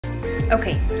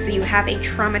Okay, so you have a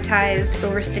traumatized,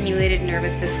 overstimulated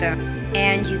nervous system,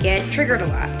 and you get triggered a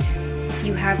lot.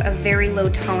 You have a very low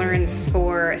tolerance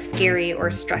for scary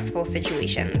or stressful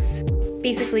situations.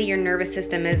 Basically, your nervous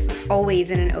system is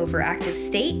always in an overactive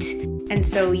state, and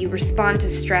so you respond to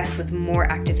stress with more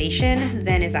activation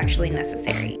than is actually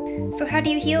necessary. So how do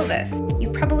you heal this?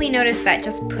 You've probably noticed that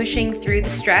just pushing through the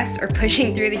stress or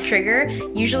pushing through the trigger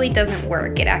usually doesn't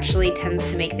work. It actually tends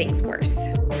to make things worse.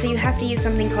 So you have to use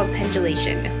something called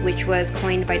pendulation, which was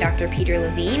coined by Dr. Peter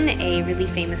Levine, a really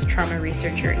famous trauma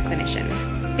researcher and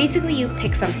clinician. Basically, you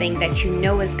pick something that you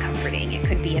know is comforting. It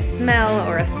could be a smell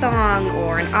or a song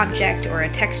or an object or a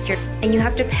texture, and you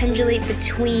have to pendulate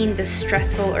between the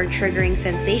stressful or triggering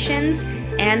sensations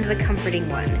and the comforting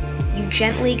one. You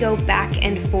gently go back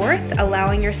and forth,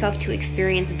 allowing yourself to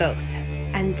experience both.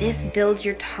 And this builds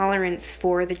your tolerance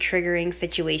for the triggering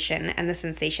situation and the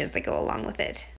sensations that go along with it.